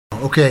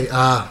Okay.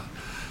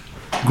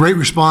 Great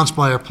response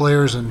by our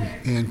players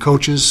and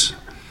coaches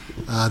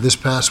this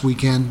past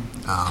weekend.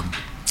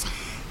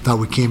 Thought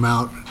we came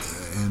out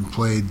and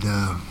played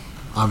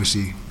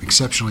obviously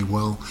exceptionally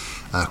well.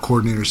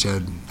 Coordinators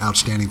had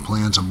outstanding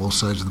plans on both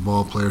sides of the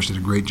ball. Players did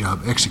a great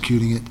job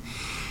executing it.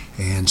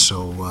 And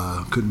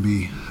so couldn't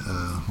be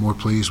more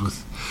pleased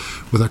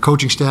with our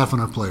coaching staff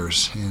and our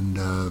players. And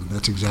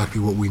that's exactly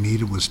what we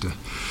needed, was to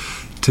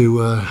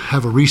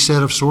have a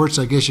reset of sorts,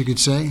 I guess you could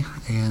say,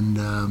 and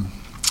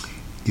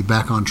get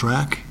back on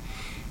track.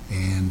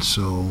 And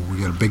so we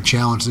got a big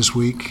challenge this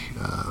week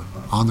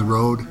on the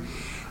road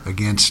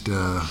against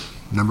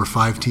number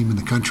 5 team in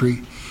the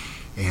country.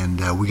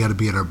 And we got to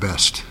be at our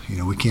best. You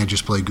know, we can't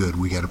just play good.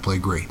 We got to play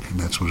great, and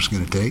that's what it's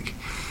going to take.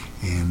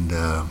 And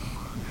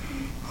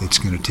it's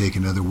going to take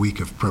another week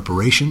of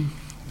preparation,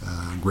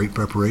 great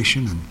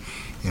preparation,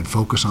 and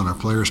focus on our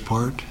players'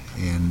 part.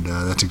 And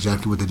that's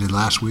exactly what they did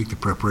last week. The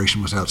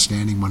preparation was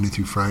outstanding Monday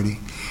through Friday.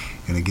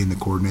 And again, the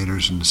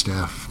coordinators and the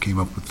staff came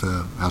up with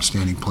an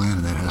outstanding plan,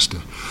 and that has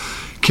to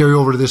carry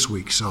over to this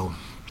week. So,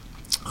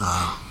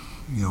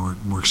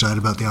 we're excited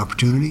about the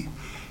opportunity,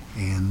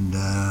 and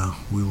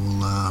we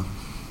will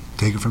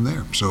take it from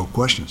there. So,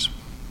 questions?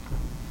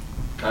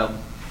 Kyle,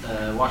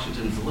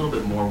 Washington's a little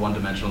bit more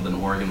one-dimensional than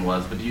Oregon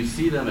was, but do you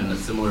see them in a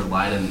similar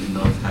light in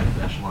those type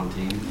of echelon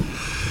teams?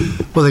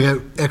 Well, they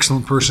got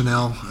excellent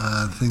personnel.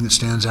 The thing that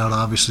stands out,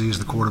 obviously, is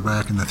the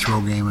quarterback and the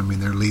throw game. I mean,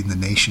 they're leading the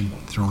nation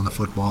throwing the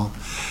football.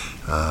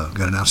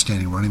 Got an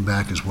outstanding running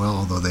back as well,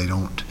 although they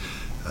don't,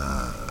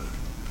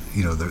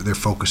 their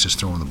focus is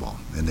throwing the ball,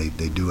 and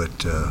they do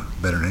it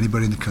better than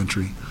anybody in the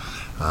country.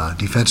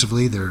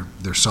 Defensively, they're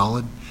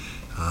solid.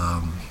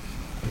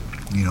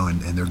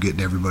 And they're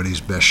getting everybody's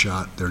best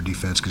shot, their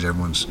defense, because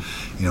everyone's,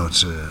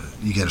 it's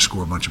you got to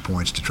score a bunch of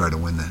points to try to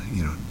win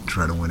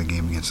a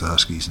game against the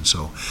Huskies, and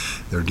so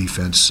their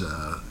defense,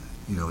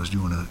 is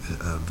doing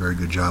a very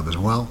good job as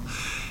well,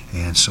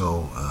 and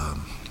so,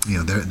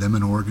 them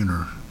and Oregon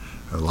are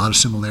a lot of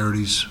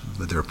similarities,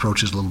 but their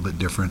approach is a little bit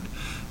different.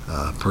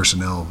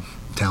 Personnel,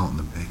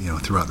 talent,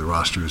 throughout the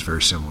roster is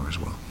very similar as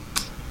well.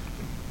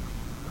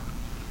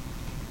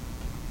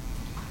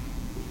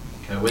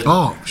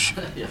 Oh,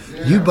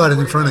 you butted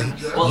in front of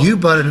him. Well, you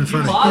butted in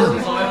front of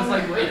him. So I was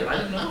like, wait, I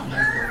didn't know.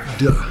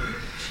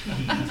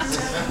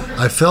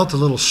 I felt a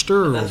little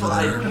stir over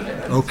there.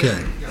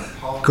 Okay.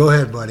 Go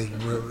ahead, buddy.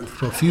 We're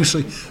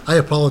profusely. I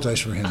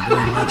apologize for him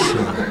very much.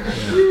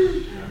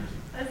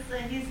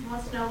 He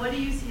wants to know, what do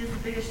you see as the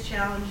biggest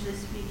challenge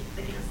this week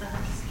against the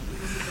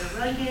Huskies? Is it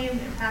their run game,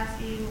 their pass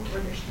game, or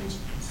their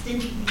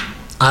stingy game?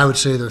 I would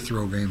say their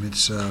throw game.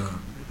 It's,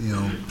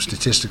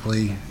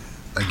 statistically,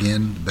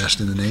 again, the best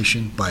in the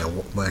nation by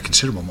a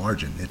considerable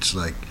margin. It's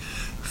like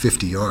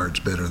 50 yards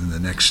better than the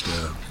next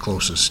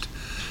closest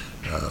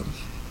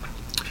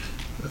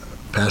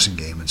passing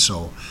game, and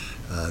so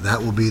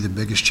that will be the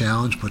biggest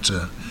challenge.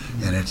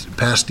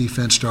 Pass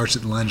defense starts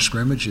at the line of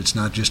scrimmage. It's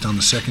not just on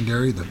the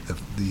secondary. The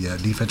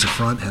defensive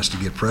front has to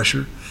get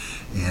pressure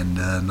and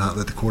not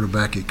let the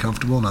quarterback get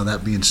comfortable. Now,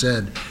 that being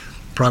said,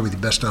 probably the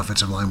best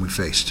offensive line we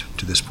faced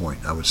to this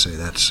point. I would say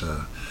that's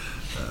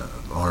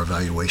our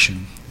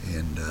evaluation.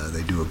 And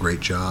they do a great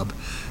job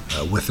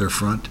with their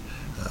front.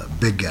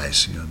 Big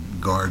guys,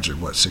 guards are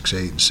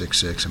 6'8" and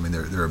 6'6". I mean,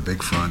 they're a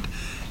big front,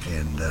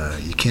 and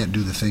you can't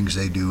do the things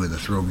they do in the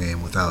throw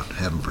game without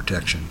having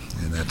protection.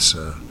 And that's,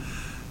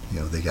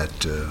 they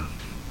got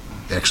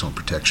excellent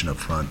protection up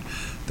front.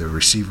 The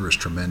receiver is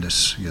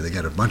tremendous. They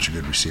got a bunch of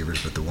good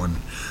receivers, but the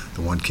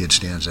one kid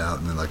stands out.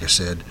 And then, like I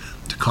said,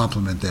 to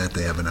complement that,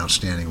 they have an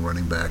outstanding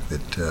running back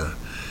that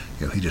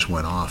he just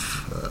went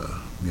off,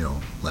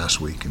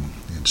 last week,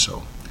 and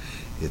so.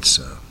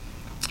 It's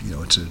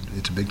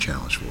it's a big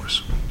challenge for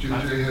us.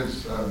 JJ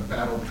has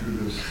battled through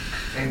this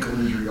ankle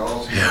injury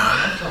all season. Yeah.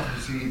 How tough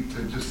is he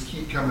to just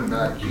keep coming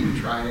back, keep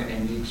trying it,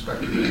 and you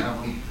expect it to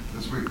happen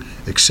this week?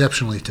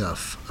 Exceptionally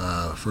tough.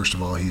 First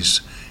of all,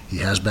 he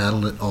has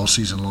battled it all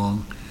season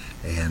long,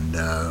 and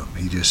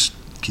he just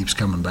keeps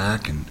coming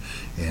back, and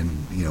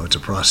it's a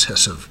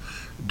process of,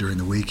 during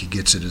the week he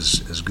gets it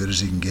as good as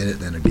he can get it,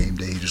 then a game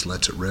day he just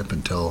lets it rip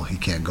until he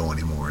can't go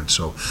anymore. And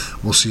so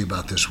we'll see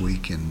about this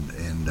week and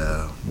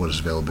what his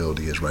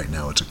availability is. Right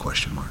now it's a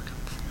question mark.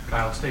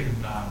 Kyle, it's taken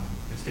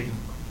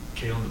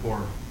Jalen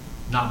DeBoer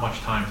not much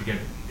time to get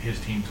his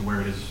team to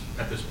where it is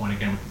at this point,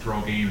 again with the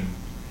throw game and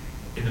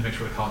in the mix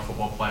for the college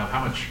football playoff.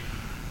 How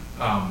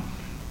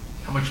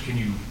much can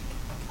you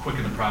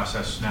quicken the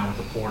process now with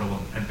the portal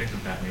and things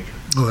of that nature?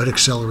 Well, it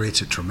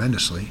accelerates it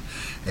tremendously,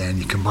 and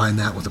you combine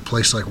that with a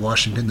place like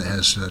Washington that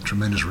has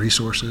tremendous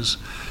resources,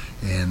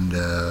 and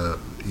the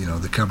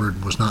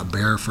cupboard was not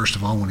bare, first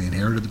of all, when he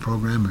inherited the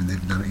program. I mean,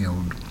 they've done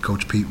it.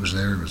 Coach Pete was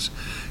there.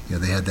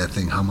 They had that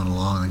thing humming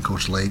along, and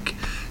Coach Lake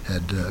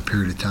had a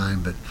period of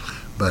time,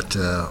 but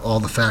all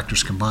the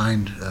factors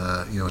combined,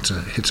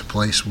 it's a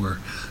place where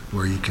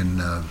you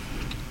can.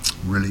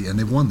 Really, and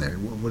they've won there.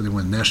 What did they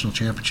win? National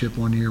championship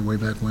one year, way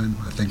back when,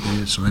 I think they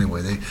did. So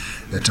anyway,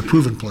 that's a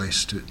proven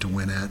place to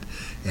win at,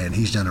 and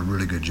he's done a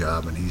really good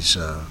job. And he's,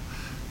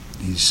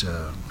 he's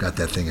got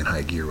that thing in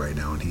high gear right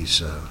now, and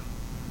he's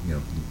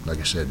like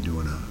I said,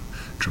 doing a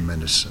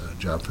tremendous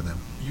job for them.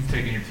 You've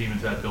taken your team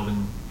into that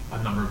building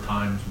a number of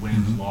times,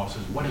 wins,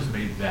 losses. What has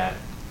made that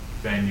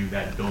venue,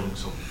 that building,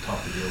 so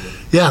tough to deal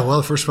with? Yeah,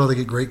 well, first of all, they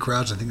get great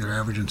crowds. I think they're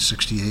averaging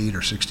 68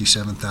 or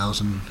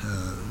 67,000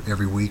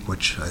 every week,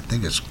 which I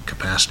think is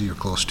capacity or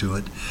close to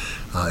it.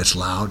 It's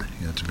loud.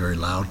 It's a very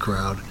loud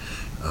crowd.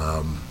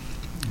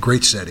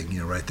 Great setting,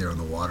 right there on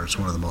the water. It's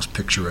one of the most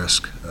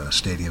picturesque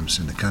stadiums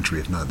in the country,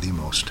 if not the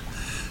most.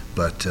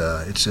 But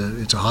it's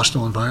a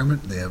hostile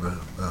environment. They have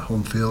a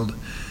home field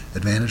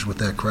advantage with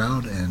that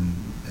crowd,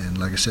 and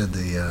like I said,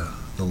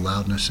 the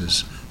loudness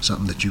is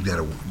something that you got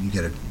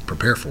to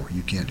prepare for.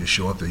 You can't just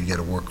show up there. You got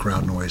to work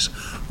crowd noise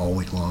all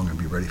week long and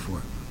be ready for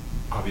it.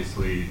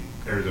 Obviously,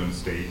 Arizona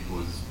State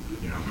was,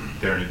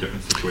 they're in a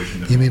different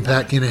situation. You mean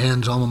Pat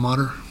Kinahan's alma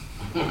mater?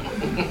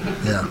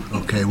 Yeah.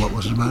 Okay. What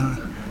was the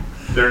matter?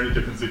 They're in a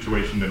different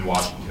situation than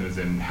Washington is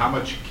in. How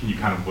much can you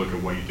kind of look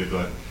at what you did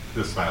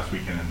this last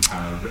weekend and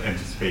kind of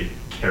anticipate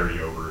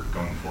carryover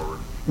going forward?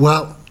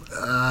 Well,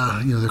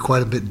 they're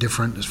quite a bit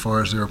different as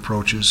far as their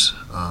approaches.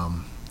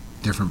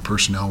 Different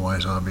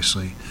personnel-wise,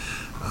 obviously.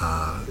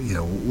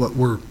 What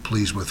we're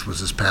pleased with was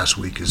this past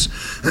week is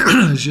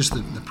just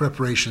the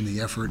preparation,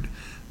 the effort,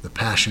 the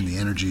passion, the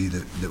energy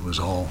that was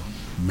all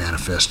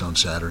manifest on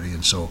Saturday,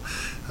 and so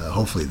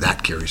hopefully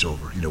that carries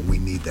over. We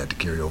need that to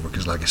carry over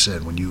because, like I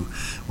said, when you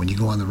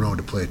go on the road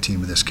to play a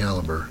team of this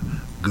caliber,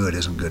 good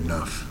isn't good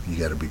enough. You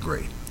got to be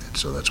great, and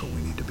so that's what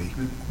we need to be.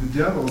 The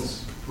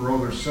Devils, for all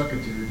their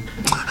suckitude,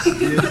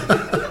 did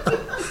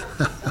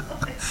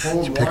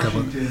hold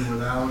Washington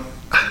without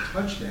a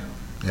touchdown.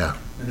 Yeah.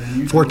 And then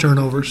you 4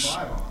 turnovers.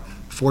 5 on them.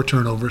 4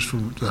 turnovers for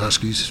the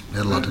Huskies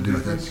had a lot to do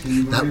with it. Can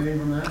you learn anything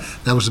from that?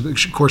 That was a big.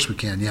 Of course we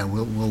can. Yeah,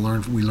 we'll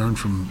learn. We learn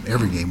from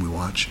every game we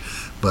watch,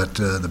 but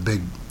the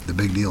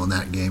big deal in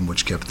that game,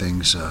 which kept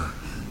things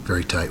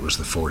very tight, was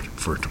the 4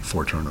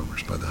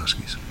 turnovers by the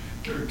Huskies.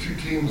 There are two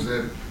teams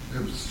that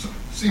have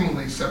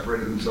seemingly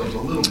separated themselves a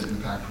little bit in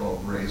the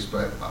Pac-12 race,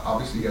 but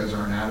obviously you guys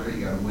aren't out of it.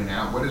 You got to win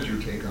out. What is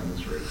your take on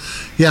this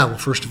race? Yeah. Well,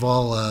 first of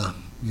all,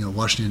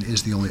 Washington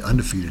is the only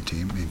undefeated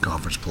team in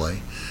conference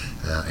play,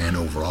 and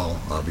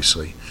overall,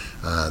 obviously.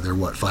 They're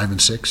 5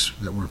 and 6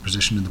 that were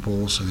positioned in the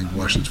polls. I think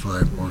Washington's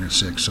 5, Oregon's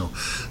 6.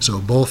 So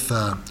both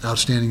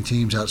outstanding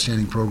teams,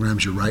 outstanding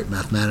programs. You're right,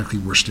 mathematically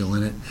we're still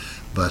in it,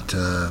 but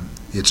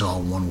it's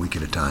all 1 week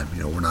at a time.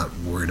 We're not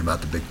worried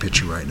about the big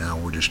picture right now.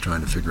 We're just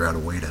trying to figure out a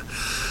way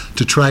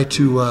to try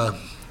to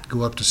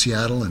go up to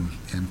Seattle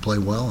and play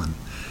well,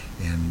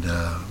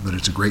 but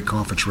it's a great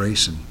conference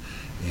race,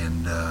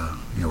 and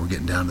we're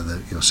getting down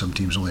to some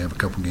teams only have a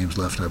couple games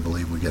left. I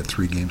believe we got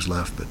 3 games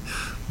left,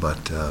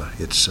 but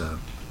it's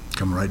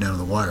coming right down to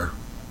the wire.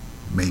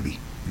 Maybe,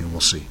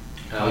 we'll see.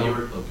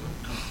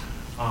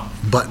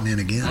 Button in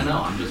again. I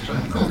know. I'm just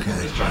trying.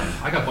 Okay. Just trying.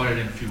 I got butted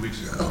in a few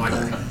weeks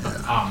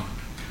ago.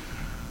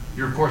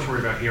 You're of course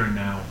worried about here and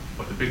now,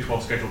 but the Big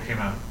 12 schedule came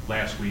out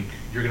last week.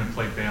 You're going to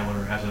play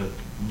Baylor as a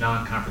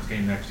non-conference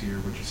game next year,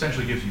 which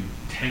essentially gives you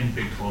 10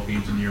 Big 12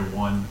 games in year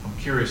 1. I'm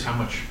curious how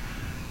much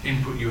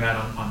input you had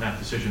on that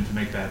decision to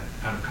make that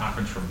out of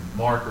conference from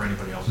Mark or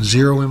anybody else?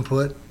 0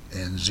 input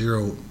and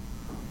 0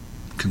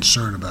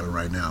 concern about it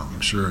right now.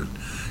 I'm sure,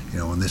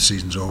 when this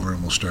season's over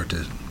and we'll start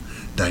to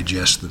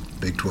digest the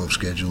Big 12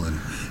 schedule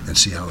and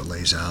see how it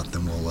lays out,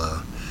 then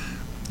we'll,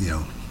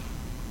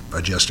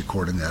 adjust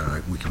accordingly.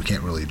 We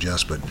can't really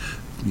adjust, but,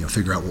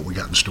 figure out what we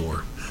got in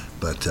store.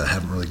 But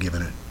haven't really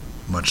given it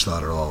much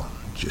thought at all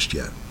just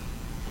yet.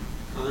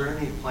 Are there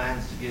any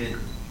plans to get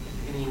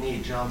any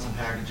Nate Johnson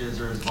packages,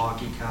 or is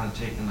Vaki kind of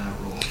taking that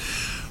role?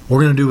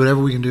 We're going to do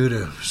whatever we can do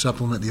to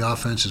supplement the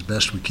offense as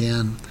best we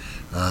can.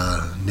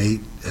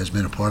 Nate has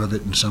been a part of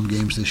it in some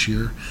games this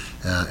year,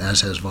 as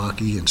has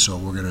Vaki, and so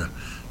we're going to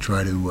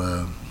try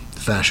to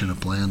fashion a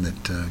plan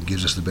that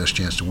gives us the best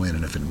chance to win.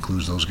 And if it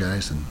includes those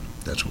guys, then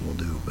that's what we'll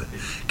do. But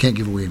can't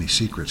give away any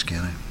secrets,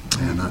 can I?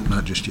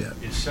 Not just yet.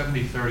 Is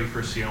 70-30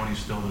 for Sione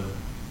still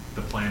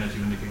the plan as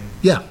you indicated?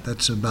 Yeah,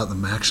 that's about the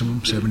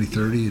maximum,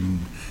 70-30,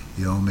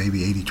 and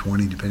maybe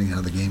 80-20 depending on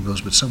how the game goes.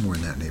 But somewhere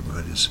in that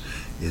neighborhood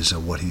is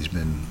what he's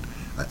been,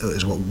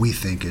 is what we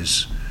think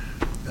is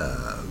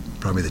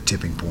probably the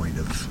tipping point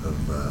of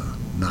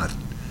not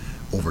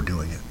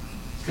overdoing it.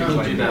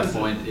 Speaking to that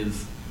point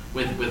is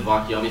with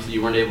Vaki, obviously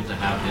you weren't able to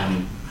have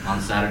him on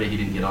Saturday. He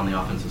didn't get on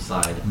the offensive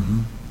side.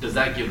 Mm-hmm. Does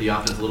that give the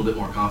offense a little bit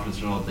more confidence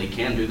to know that they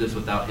can do this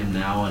without him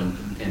now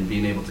and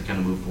being able to kind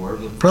of move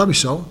forward with? Probably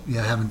so.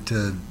 Yeah, I haven't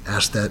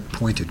asked that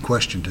pointed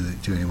question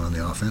to anyone on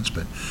the offense,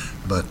 but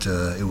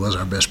it was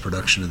our best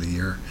production of the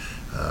year.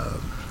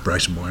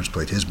 Bryson Barnes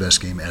played his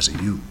best game as a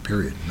Ute,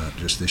 period, not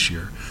just this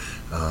year.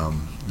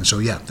 And so,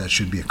 yeah, that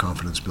should be a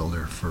confidence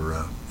builder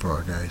for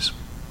our guys.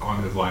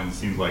 Along those lines, it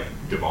seems like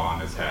Devon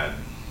has had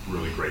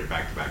really great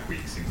back-to-back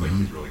weeks. Seems like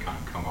he's really kind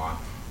of come on.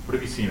 What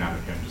have you seen out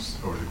of him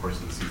just over the course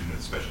of the season,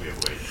 especially of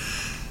late?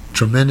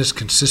 Tremendous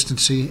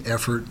consistency,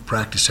 effort,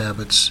 practice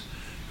habits.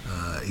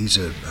 He's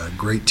a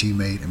great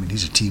teammate. I mean,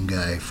 he's a team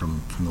guy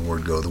from the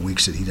word go. The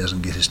weeks that he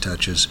doesn't get his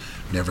touches,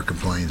 never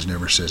complains,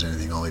 never says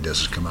anything. All he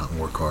does is come out and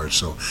work hard.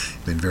 So it's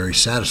been very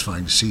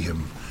satisfying to see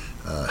him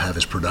have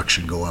his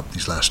production go up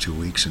these last 2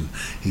 weeks, and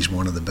he's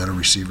one of the better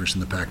receivers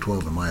in the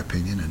Pac-12 in my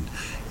opinion,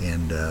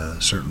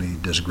 and certainly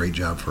does a great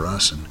job for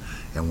us,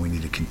 and we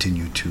need to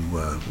continue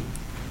to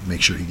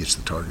make sure he gets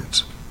the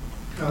targets.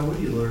 Kyle, what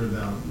do you learn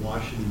about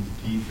Washington's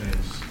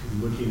defense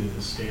looking at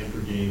the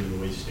Stanford game and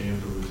the way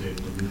Stanford was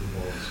able to move the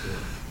ball and score?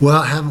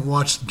 Well, I haven't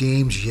watched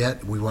games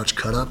yet. We watch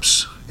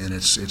cut-ups, and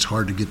it's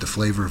hard to get the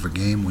flavor of a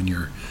game when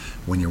you're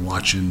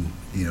watching,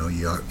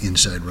 your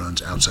inside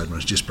runs, outside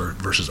runs, just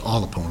versus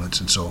all opponents.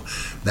 And so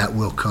that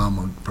will come.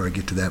 I'll probably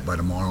get to that by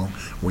tomorrow,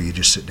 where you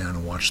just sit down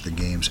and watch the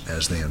games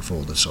as they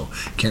unfolded. So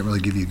can't really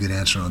give you a good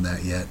answer on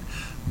that yet,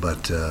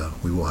 but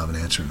we will have an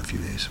answer in a few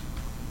days.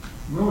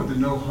 We went with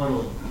the no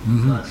huddle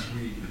last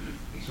week,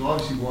 so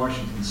obviously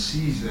Washington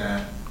sees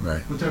that.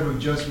 Right. What type of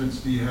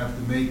adjustments do you have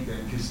to make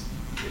then? Because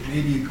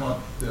maybe you caught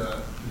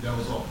the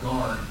Devils off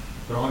guard,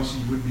 but obviously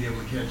you wouldn't be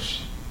able to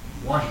catch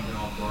Washington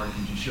off guard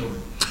because you showed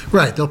it.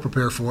 Right, they'll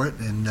prepare for it,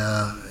 and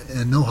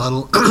no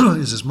huddle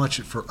is as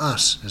much for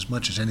us as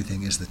much as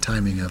anything is the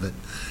timing of it.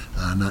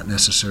 Not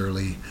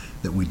necessarily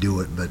that we do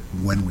it, but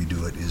when we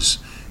do it is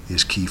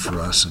key for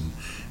us. And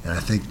I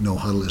think no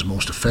huddle is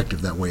most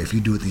effective that way. If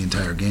you do it the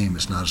entire game,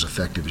 it's not as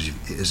effective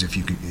as if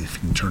you can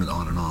turn it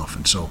on and off.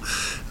 And so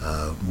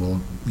we'll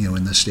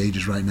in the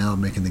stages right now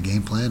making the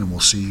game plan, and we'll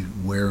see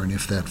where and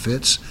if that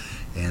fits.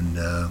 And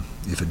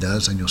if it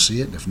does, then you'll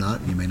see it. And if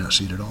not, you may not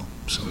see it at all.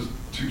 So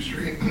two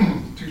straight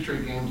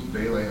games with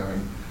Bailey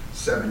having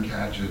 7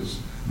 catches.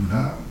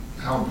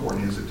 How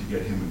important is it to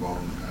get him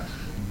involved in the passing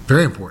game?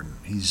 Very important.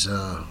 He's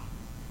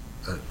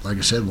like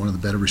I said, one of the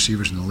better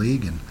receivers in the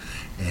league,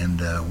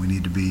 and we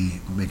need to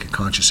make a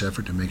conscious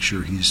effort to make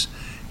sure he's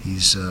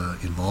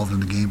involved in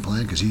the game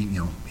plan, because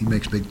he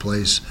makes big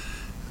plays.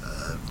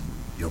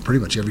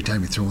 Pretty much every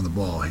time you throw in the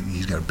ball,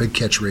 he's got a big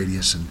catch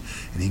radius, and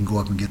he can go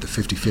up and get the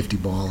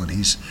 50-50 ball, and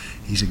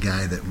he's a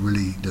guy that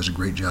really does a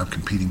great job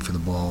competing for the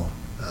ball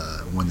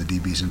when the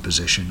DB's in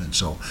position. And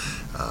so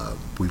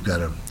we've got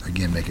to,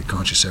 again, make a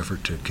conscious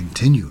effort to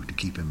continue to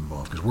keep him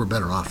involved, because we're a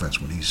better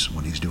offense when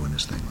he's doing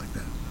his thing like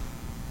that.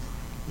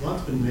 A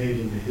lot's been made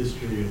in the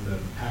history of the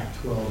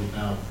Pac-12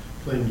 about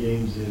playing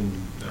games in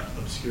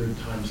obscure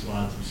time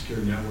slots, obscure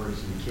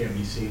networks, and you can't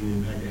be seen in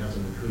impact it has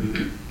on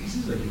recruiting. This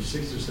is like your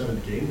 6th or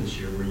 7th game this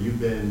year where you've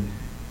been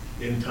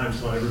in time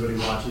slot everybody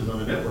watches, on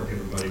a network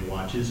everybody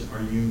watches.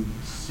 Are you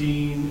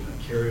seeing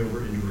a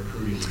carryover into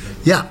recruiting?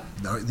 Yeah.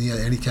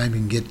 Anytime you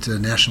can get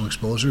national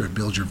exposure, it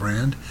builds your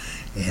brand,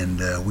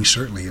 and we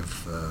certainly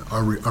have.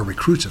 Our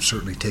recruits have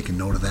certainly taken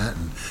note of that,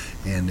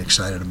 and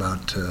excited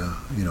about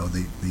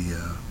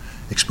the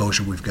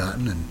exposure we've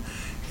gotten,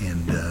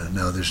 and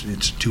now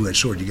it's a two-edged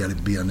sword. You got to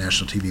be on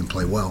national TV and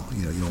play well.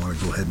 You don't want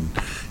to go ahead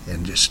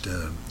and just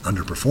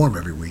underperform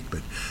every week,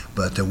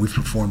 but we've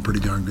performed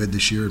pretty darn good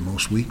this year in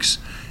most weeks,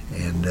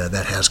 and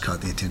that has caught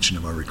the attention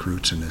of our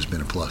recruits and has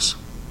been a plus.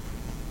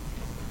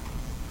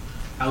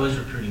 How is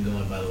recruiting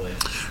going, by the way?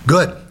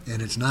 Good,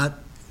 and it's not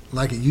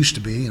like it used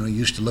to be. You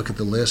used to look at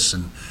the lists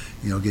and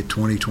get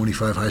 20,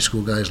 25 high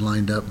school guys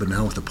lined up, but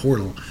now with the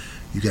portal,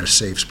 you got to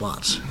save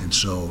spots, and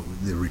so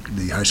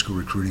the high school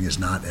recruiting is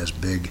not as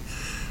big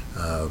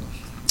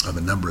of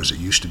a number as it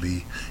used to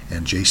be,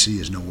 and JC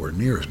is nowhere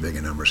near as big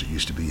a number as it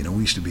used to be.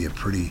 We used to be a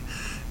pretty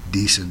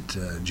decent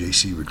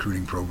JC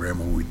recruiting program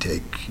where we'd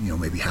take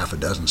maybe half a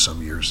dozen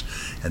some years,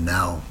 and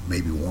now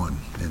maybe one.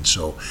 And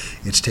so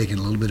it's taken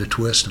a little bit of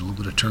twist and a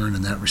little bit of turn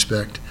in that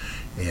respect,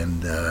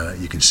 and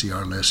you can see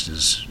our list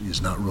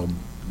is not real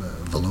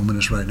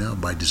voluminous right now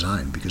by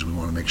design, because we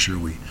want to make sure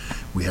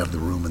we have the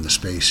room and the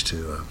space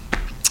to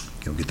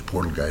get the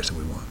portal guys that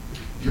we want.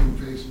 You haven't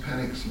faced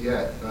Penix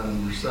yet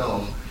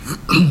yourself.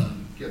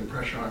 Getting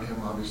pressure on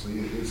him obviously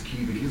is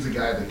key, but he's a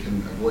guy that can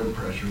avoid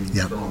pressure and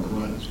throw on the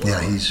run as well.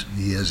 Yeah,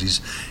 he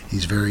is.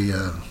 He's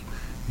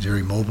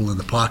very mobile in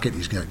the pocket.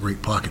 He's got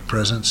great pocket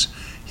presence.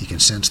 He can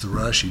sense the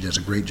rush. He does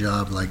a great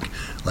job,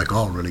 like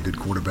all really good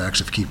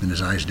quarterbacks, of keeping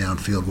his eyes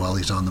downfield while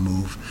he's on the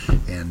move,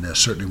 and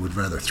certainly would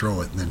rather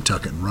throw it than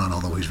tuck it and run,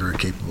 although he's very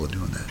capable of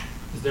doing that.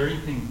 Is there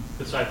anything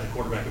besides the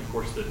quarterback, of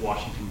course, that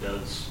Washington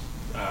does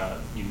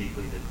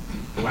uniquely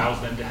that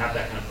allows them to have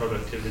that kind of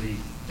productivity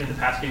in the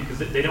pass game? Because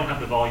they don't have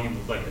the volume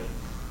of like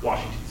a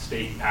Washington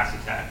State pass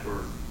attack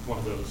or one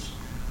of those.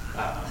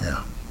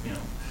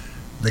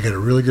 They got a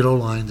really good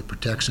O-line that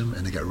protects him,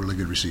 and they got really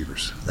good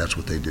receivers. That's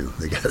what they do.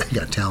 They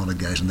got talented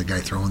guys, and the guy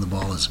throwing the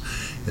ball is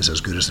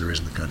as good as there is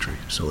in the country.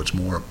 So it's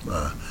more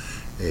a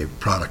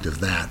product of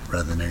that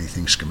rather than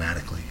anything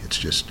schematically. It's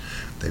just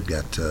they've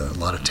got a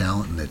lot of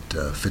talent, and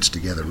it fits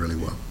together really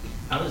well.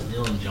 How does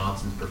Dylan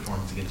Johnson's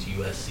performance against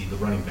USC, the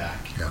running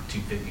back,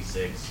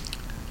 256,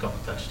 a couple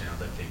touchdowns,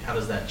 I think, how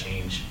does that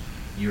change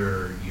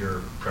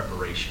your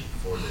preparation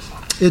for this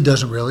offense? It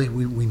doesn't really.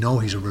 We know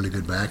he's a really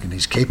good back, and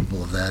he's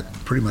capable of that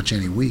pretty much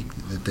any week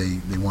that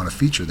they want to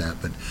feature that.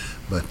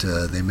 But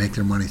they make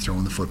their money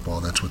throwing the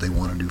football. That's what they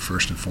want to do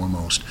first and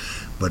foremost.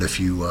 But if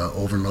you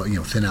overload,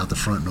 thin out the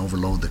front and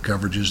overload the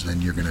coverages,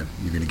 then you're gonna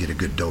get a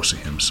good dose of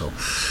him. So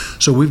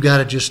we've got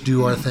to just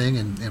do our thing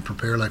and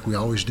prepare like we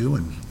always do,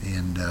 and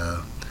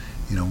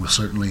we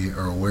certainly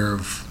are aware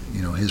of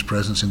his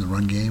presence in the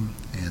run game,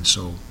 and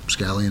so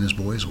Scally and his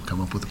boys will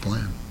come up with a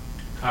plan.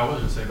 I was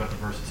going to say about the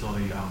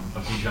versatility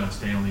of Bijan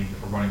Stanley,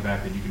 a running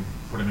back that you can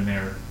put him in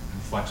there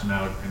and flex him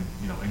out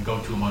and go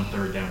to him on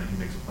third down and he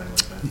makes a play like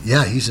that.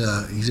 Yeah, he's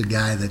a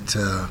guy that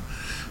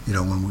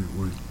when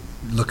we're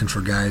looking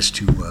for guys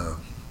to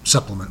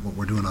supplement what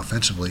we're doing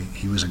offensively,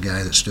 he was a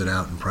guy that stood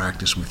out in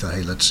practice, and we thought,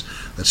 hey, let's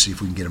see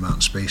if we can get him out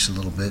in space a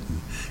little bit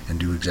and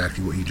do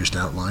exactly what you just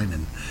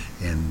outlined,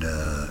 and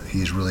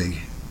he's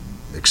really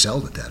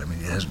excelled at that. I mean,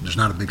 there's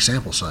not a big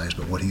sample size,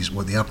 but what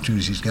the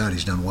opportunities he's got,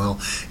 he's done well.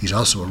 He's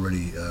also a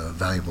really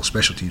valuable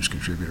special teams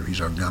contributor. He's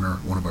our gunner,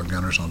 one of our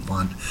gunners on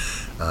punt.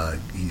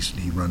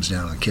 He runs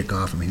down on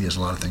kickoff. I mean, he has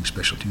a lot of things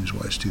special teams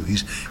wise too.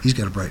 He's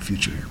got a bright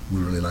future here. We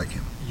really like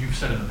him. You've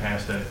said in the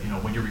past that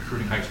when you're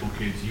recruiting high school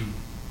kids, you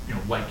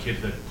like kids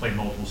that play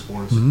multiple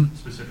sports,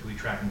 specifically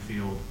track and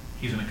field.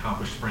 He's an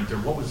accomplished sprinter.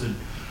 What was it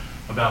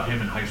about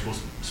him in high school,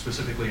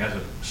 specifically as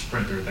a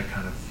sprinter, that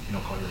kind of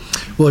caught your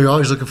attention? Well, you're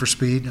always looking for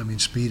speed. I mean,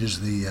 speed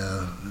is the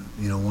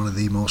one of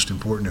the most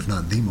important, if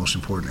not the most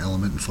important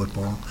element in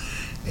football.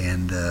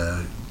 And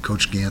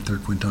Coach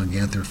Quinton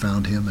Ganther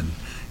found him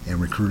and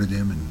recruited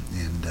him,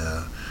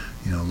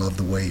 and loved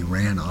the way he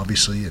ran,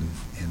 obviously, and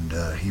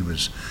he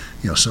was,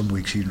 some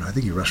weeks I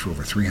think he rushed for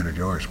over 300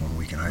 yards one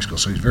week in high school.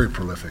 So he's very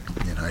prolific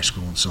in high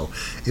school, and so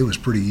it was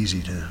pretty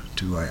easy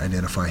to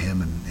identify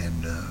him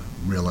and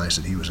realize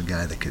that he was a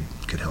guy that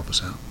could help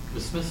us out.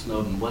 With Smith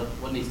Snowden,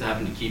 what needs to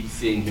happen to keep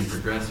seeing him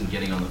progress and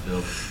getting on the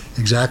field?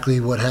 Exactly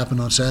what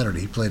happened on Saturday.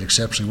 He played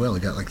exceptionally well. He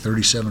got like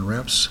 37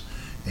 reps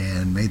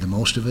and made the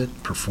most of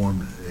it,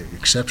 performed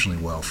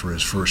exceptionally well for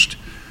his first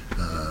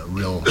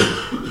real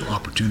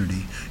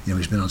opportunity.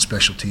 He's been on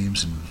special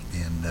teams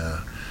and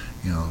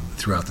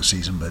throughout the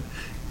season, but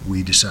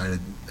we decided,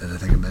 as I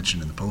think I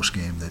mentioned in the post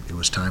game, that it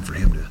was time for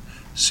him to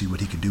see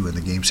what he could do in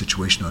the game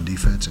situation on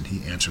defense, and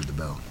he answered the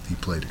bell. He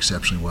played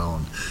exceptionally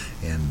well,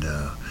 and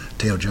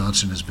Teo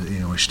Johnson has been,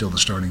 he's still the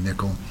starting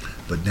nickel,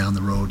 but down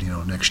the road,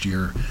 next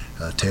year,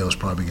 Teo's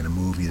probably going to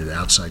move either to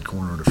outside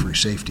corner or to free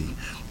safety,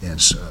 and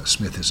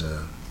Smith is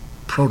a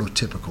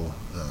prototypical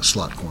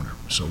slot corner,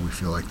 so we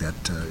feel like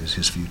that is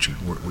his future,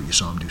 what you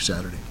saw him do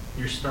Saturday.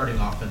 Your starting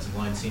offensive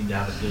line seemed to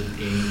have a good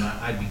game.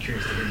 I'd be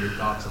curious to hear your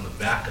thoughts on the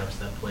backups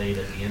that played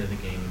at the end of the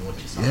game and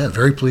what you saw. Yeah,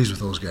 very pleased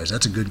with those guys.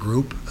 That's a good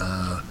group,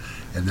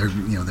 and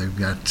they've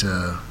got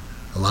a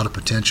lot of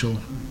potential,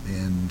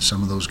 and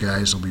some of those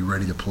guys will be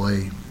ready to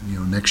play.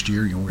 Next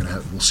year,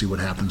 we'll see what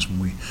happens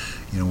when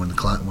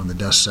when the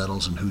dust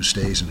settles and who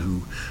stays and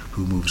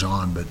who moves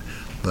on, but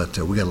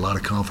we got a lot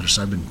of confidence.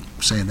 I've been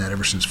saying that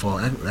ever since fall,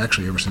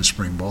 actually ever since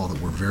spring ball,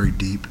 that we're very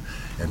deep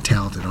and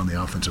talented on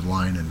the offensive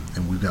line,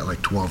 and we've got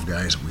like 12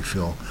 guys that we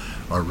feel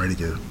are ready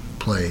to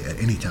play at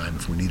any time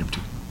if we need them to.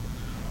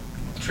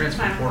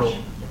 Transfer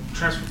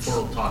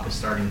portal talk is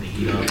starting to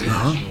heat up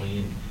nationally,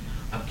 and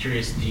I'm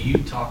curious, do you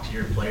talk to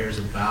your players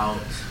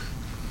about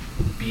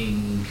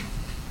being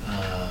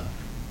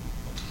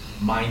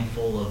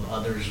mindful of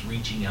others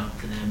reaching out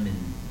to them and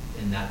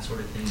that sort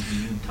of thing? Do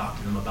you talk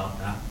to them about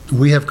that?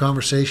 We have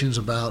conversations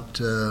about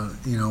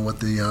what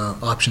the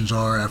options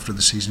are after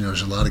the season.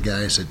 There's a lot of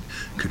guys that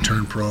could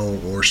turn pro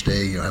or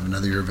stay, have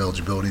another year of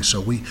eligibility.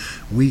 So we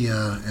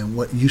and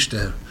what used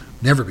to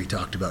never be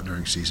talked about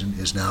during season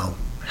is now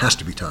has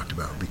to be talked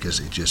about, because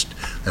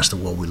that's the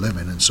world we live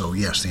in. And so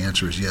yes, the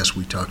answer is yes.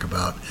 We talk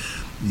about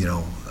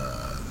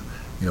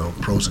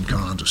pros and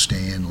cons of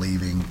staying,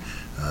 leaving.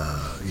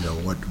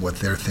 What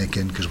they're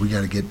thinking, because we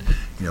got to get,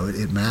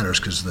 it matters,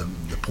 because the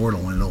portal,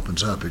 when it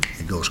opens up, it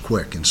goes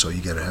quick, and so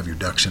you got to have your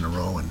ducks in a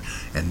row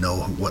and know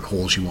what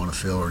holes you want to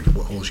fill or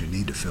what holes you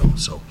need to fill.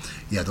 So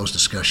yeah, those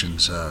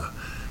discussions are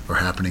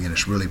happening, and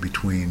it's really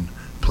between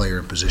player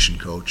and position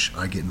coach.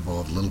 I get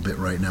involved a little bit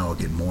right now. I'll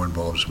get more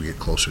involved as we get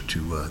closer to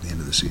the end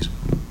of the season,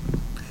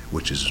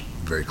 which is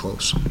very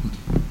close.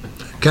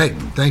 Okay,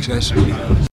 thanks guys.